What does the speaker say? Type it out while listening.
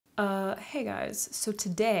Hey guys, so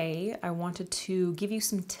today I wanted to give you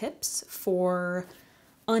some tips for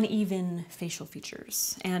uneven facial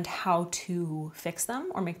features and how to fix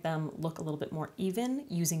them or make them look a little bit more even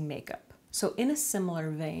using makeup. So in a similar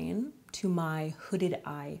vein to my hooded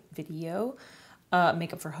eye video,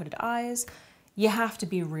 makeup for hooded eyes, you have to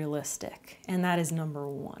be realistic, and that is number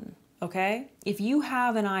one, okay? If you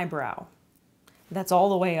have an eyebrow that's all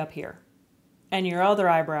the way up here and your other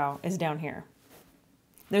eyebrow is down here,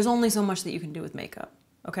 there's only so much that you can do with makeup,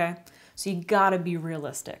 okay? So you gotta be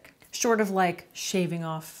realistic. Short of like shaving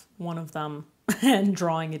off one of them and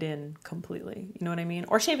drawing it in completely, you know what I mean?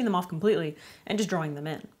 Or shaving them off completely and just drawing them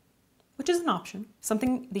in, which is an option.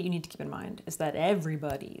 Something that you need to keep in mind is that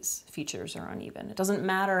everybody's features are uneven. It doesn't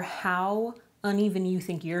matter how uneven you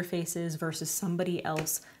think your face is versus somebody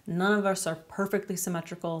else. None of us are perfectly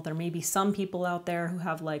symmetrical. There may be some people out there who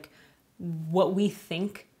have like what we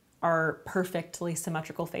think are perfectly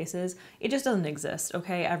symmetrical faces. It just doesn't exist,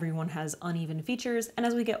 okay? Everyone has uneven features, and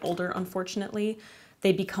as we get older, unfortunately,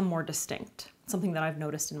 they become more distinct, something that I've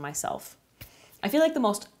noticed in myself. I feel like the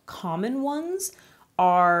most common ones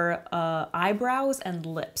are eyebrows and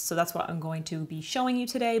lips, so that's what I'm going to be showing you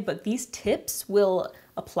today, but these tips will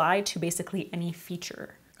apply to basically any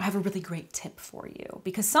feature. I have a really great tip for you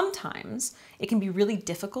because sometimes it can be really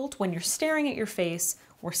difficult when you're staring at your face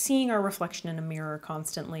or seeing our reflection in a mirror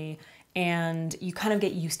constantly, and you kind of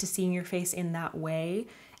get used to seeing your face in that way,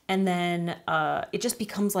 and then it just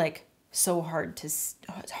becomes like so hard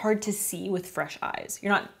to see with fresh eyes.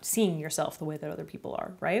 You're not seeing yourself the way that other people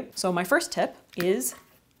are, right? So my first tip is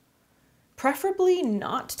preferably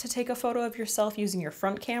not to take a photo of yourself using your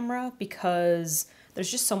front camera because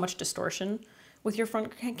there's just so much distortion with your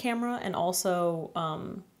front camera, and also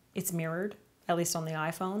it's mirrored, at least on the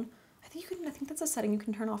iPhone. I think that's a setting you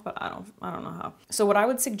can turn off, but I don't know how. So what I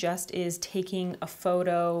would suggest is taking a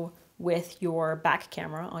photo with your back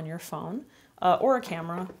camera on your phone, or a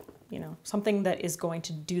camera, you know, something that is going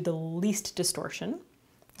to do the least distortion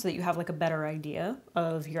so that you have like a better idea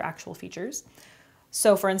of your actual features.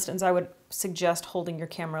 So for instance, I would suggest holding your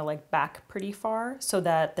camera like back pretty far so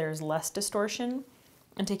that there's less distortion,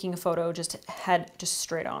 and taking a photo just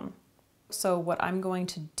straight on. So what I'm going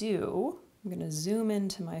to do, I'm gonna zoom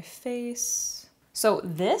into my face. So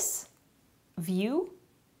this view,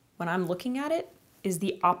 when I'm looking at it, is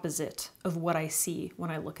the opposite of what I see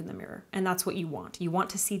when I look in the mirror. And that's what you want. You want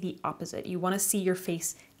to see the opposite. You want to see your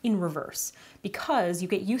face in reverse because you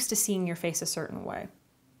get used to seeing your face a certain way.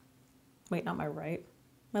 Wait, not my right,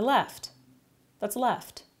 my left. That's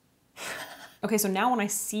left. Okay, so now when I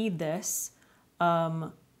see this,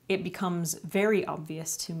 it becomes very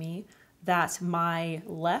obvious to me that my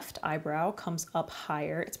left eyebrow comes up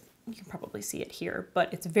higher. You can probably see it here,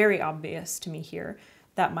 but it's very obvious to me here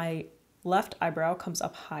that my left eyebrow comes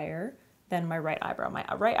up higher than my right eyebrow. My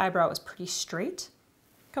right eyebrow is pretty straight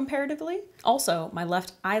comparatively. Also, my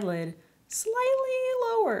left eyelid slightly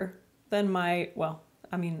lower than my, well,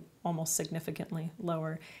 I mean, almost significantly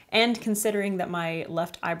lower. And considering that my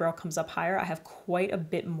left eyebrow comes up higher, I have quite a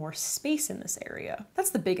bit more space in this area.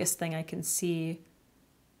 That's the biggest thing I can see.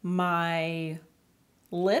 My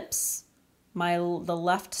lips, the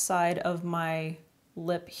left side of my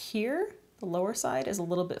lip here, the lower side is a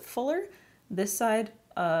little bit fuller. This side,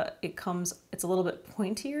 it's a little bit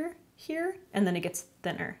pointier here, and then it gets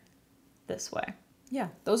thinner this way. Yeah,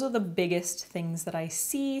 those are the biggest things that I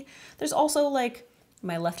see. There's also like,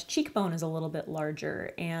 my left cheekbone is a little bit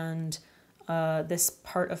larger, and this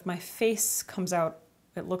part of my face comes out,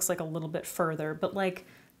 it looks like a little bit further, but like,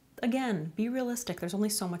 again, be realistic. There's only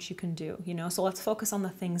so much you can do, you know? So let's focus on the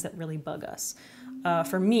things that really bug us.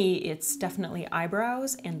 For me, it's definitely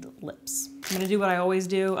eyebrows and lips. I'm gonna do what I always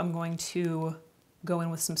do. I'm going to go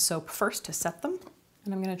in with some soap first to set them.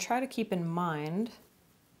 And I'm gonna try to keep in mind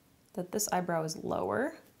that this eyebrow is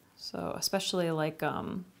lower. So especially like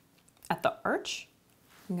at the arch,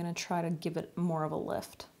 I'm gonna try to give it more of a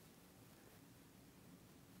lift.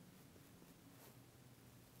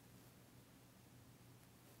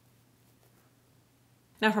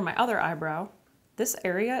 Now for my other eyebrow, this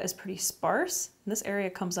area is pretty sparse, and this area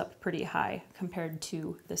comes up pretty high compared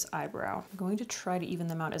to this eyebrow. I'm going to try to even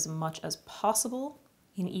them out as much as possible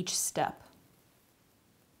in each step.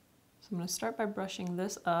 So I'm gonna start by brushing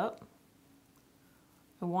this up.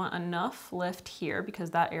 I want enough lift here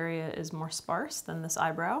because that area is more sparse than this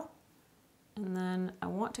eyebrow. And then I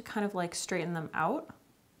want to kind of like straighten them out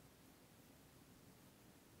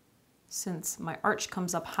since my arch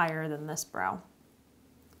comes up higher than this brow.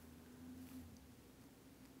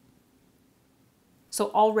 So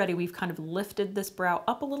already we've kind of lifted this brow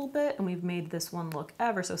up a little bit and we've made this one look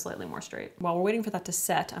ever so slightly more straight. While we're waiting for that to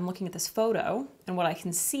set, I'm looking at this photo and what I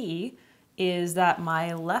can see is that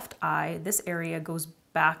my left eye, this area goes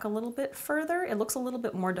back a little bit further. It looks a little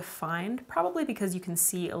bit more defined, probably because you can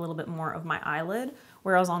see a little bit more of my eyelid.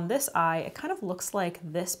 Whereas on this eye, it kind of looks like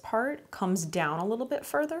this part comes down a little bit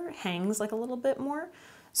further, hangs like a little bit more.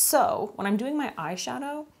 So when I'm doing my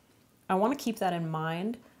eyeshadow, I want to keep that in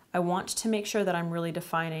mind. I want to make sure that I'm really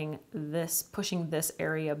defining this, pushing this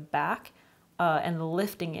area back and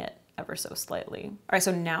lifting it ever so slightly. All right,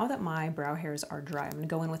 so now that my brow hairs are dry, I'm gonna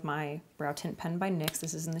go in with my brow tint pen by NYX.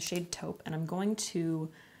 This is in the shade Taupe, and I'm going to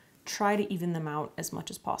try to even them out as much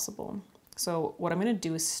as possible. So what I'm gonna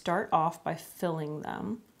do is start off by filling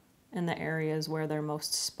them in the areas where they're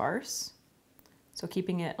most sparse. So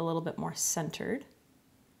keeping it a little bit more centered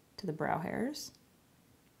to the brow hairs.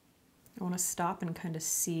 I want to stop and kind of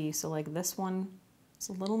see. So like this one is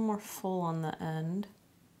a little more full on the end.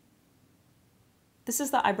 This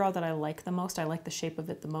is the eyebrow that I like the most. I like the shape of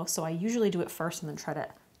it the most. So I usually do it first and then try to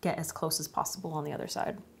get as close as possible on the other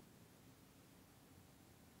side.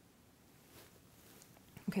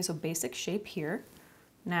 Okay, so basic shape here.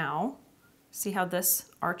 Now, see how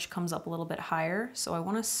this arch comes up a little bit higher? So I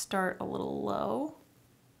want to start a little low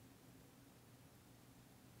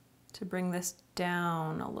to bring this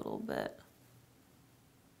down a little bit.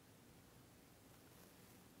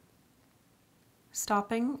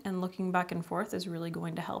 Stopping and looking back and forth is really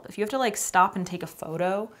going to help. If you have to like stop and take a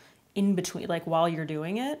photo in between, like while you're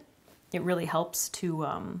doing it, it really helps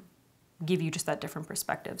to give you just that different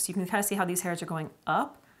perspective. So you can kind of see how these hairs are going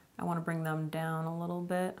up. I want to bring them down a little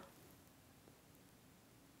bit.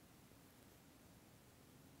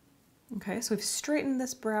 Okay, so we've straightened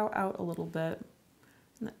this brow out a little bit.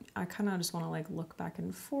 I kind of just want to like look back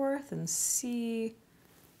and forth and see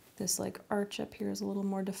this like arch up here is a little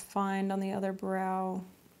more defined on the other brow.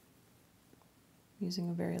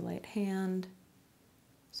 Using a very light hand,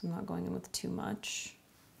 so I'm not going in with too much.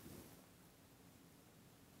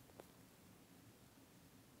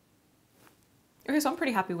 Okay, so I'm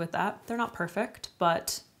pretty happy with that. They're not perfect,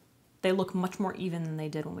 but they look much more even than they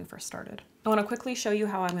did when we first started. I want to quickly show you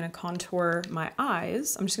how I'm going to contour my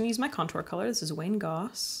eyes. I'm just going to use my contour color. This is Wayne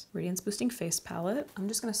Goss Radiance Boosting Face Palette. I'm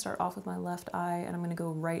just going to start off with my left eye and I'm going to go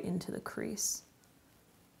right into the crease.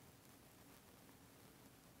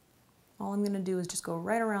 All I'm going to do is just go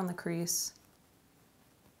right around the crease,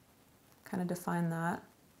 kind of define that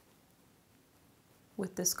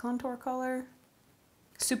with this contour color.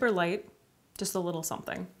 Super light, just a little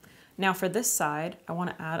something. Now for this side, I want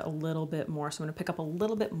to add a little bit more. So I'm going to pick up a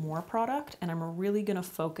little bit more product and I'm really going to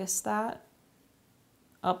focus that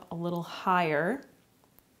up a little higher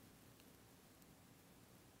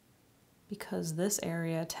because this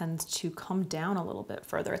area tends to come down a little bit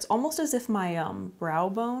further. It's almost as if my brow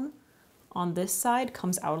bone on this side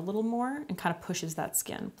comes out a little more and kind of pushes that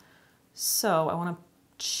skin. So I want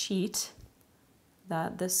to cheat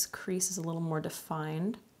that this crease is a little more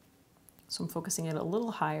defined. So I'm focusing it a little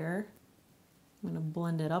higher. I'm going to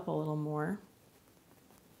blend it up a little more.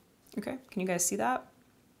 Okay, can you guys see that?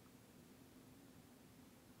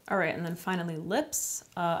 All right, and then finally lips.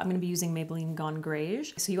 I'm going to be using Maybelline Gone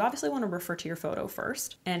Greige. So you obviously want to refer to your photo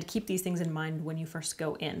first and keep these things in mind when you first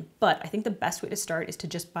go in. But I think the best way to start is to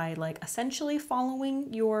just by like essentially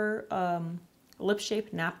following your lip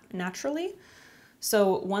shape naturally.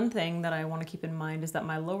 So one thing that I want to keep in mind is that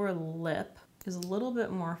my lower lip is a little bit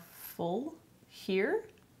more full here.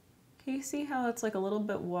 Can you see how it's like a little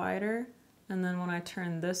bit wider? And then when I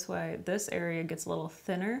turn this way, this area gets a little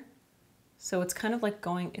thinner. So it's kind of like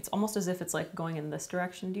going, it's almost as if it's like going in this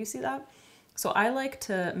direction. Do you see that? So I like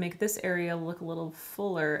to make this area look a little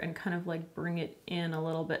fuller and kind of like bring it in a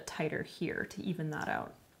little bit tighter here to even that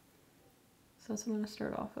out. So that's what I'm gonna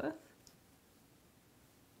start off with.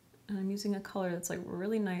 And I'm using a color that's like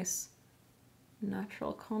really nice,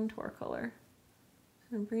 natural contour color.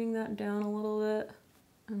 I'm bringing that down a little bit,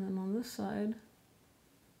 and then on this side,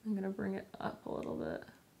 I'm gonna bring it up a little bit.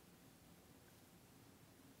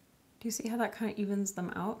 Do you see how that kind of evens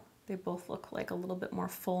them out? They both look like a little bit more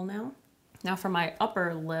full now. Now for my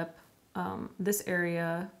upper lip, this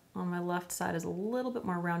area on my left side is a little bit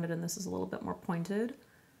more rounded and this is a little bit more pointed.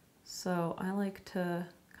 So I like to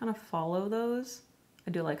kind of follow those.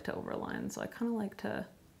 I do like to overline, so I kind of like to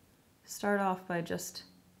start off by just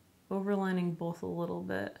overlining both a little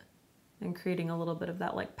bit and creating a little bit of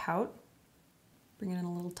that like pout. Bring it in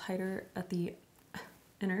a little tighter at the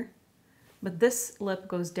inner. But this lip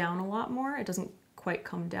goes down a lot more. It doesn't quite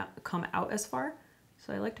come out as far.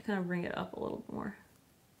 So I like to kind of bring it up a little bit more.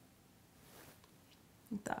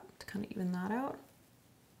 Like that, to kind of even that out.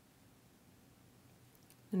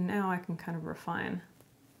 And now I can kind of refine.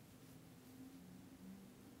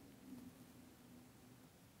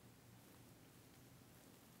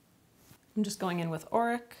 I'm just going in with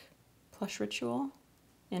Auric, Plush Ritual,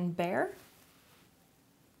 in Bear.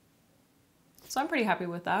 So I'm pretty happy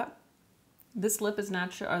with that. This lip is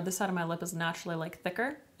natural, or this side of my lip is naturally like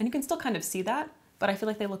thicker, and you can still kind of see that, but I feel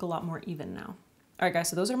like they look a lot more even now. All right guys,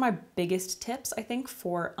 so those are my biggest tips, I think,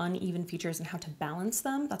 for uneven features and how to balance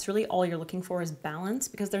them. That's really all you're looking for is balance,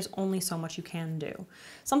 because there's only so much you can do.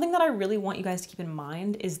 Something that I really want you guys to keep in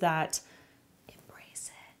mind is that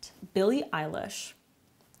embrace it. Billie Eilish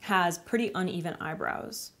has pretty uneven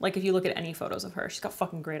eyebrows. Like if you look at any photos of her, she's got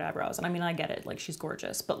fucking great eyebrows. And I mean, I get it, like she's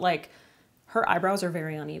gorgeous, but like her eyebrows are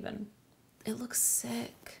very uneven. It looks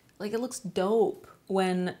sick. Like it looks dope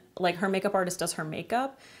when like her makeup artist does her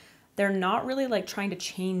makeup. They're not really like trying to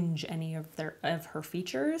change any of her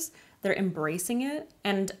features. They're embracing it.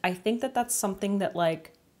 And I think that that's something that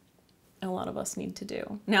like a lot of us need to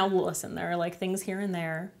do. Now listen, there are like things here and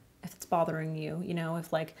there if it's bothering you, you know,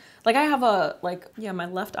 if like I have a, like, yeah, my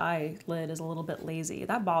left eyelid is a little bit lazy.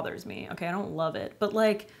 That bothers me. Okay. I don't love it. But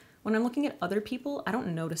like when I'm looking at other people, I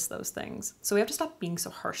don't notice those things. So we have to stop being so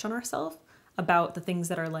harsh on ourselves about the things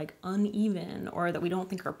that are like uneven or that we don't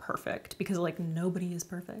think are perfect, because like nobody is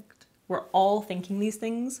perfect. We're all thinking these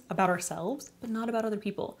things about ourselves, but not about other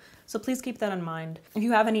people. So please keep that in mind. If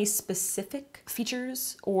you have any specific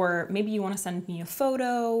features, or maybe you want to send me a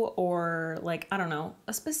photo, or like, I don't know,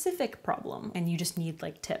 a specific problem, and you just need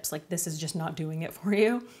like tips, like this is just not doing it for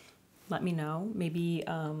you, let me know. Maybe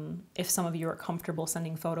if some of you are comfortable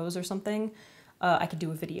sending photos or something, I could do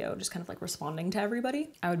a video just kind of like responding to everybody.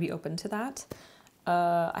 I would be open to that.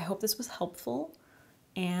 I hope this was helpful,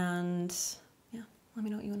 and yeah, let me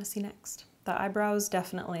know what you want to see next. The eyebrows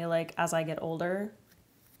definitely, like as I get older,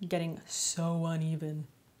 getting so uneven.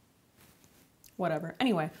 Whatever.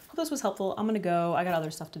 Anyway, hope this was helpful. I'm gonna go. I got other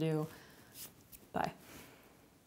stuff to do. Bye.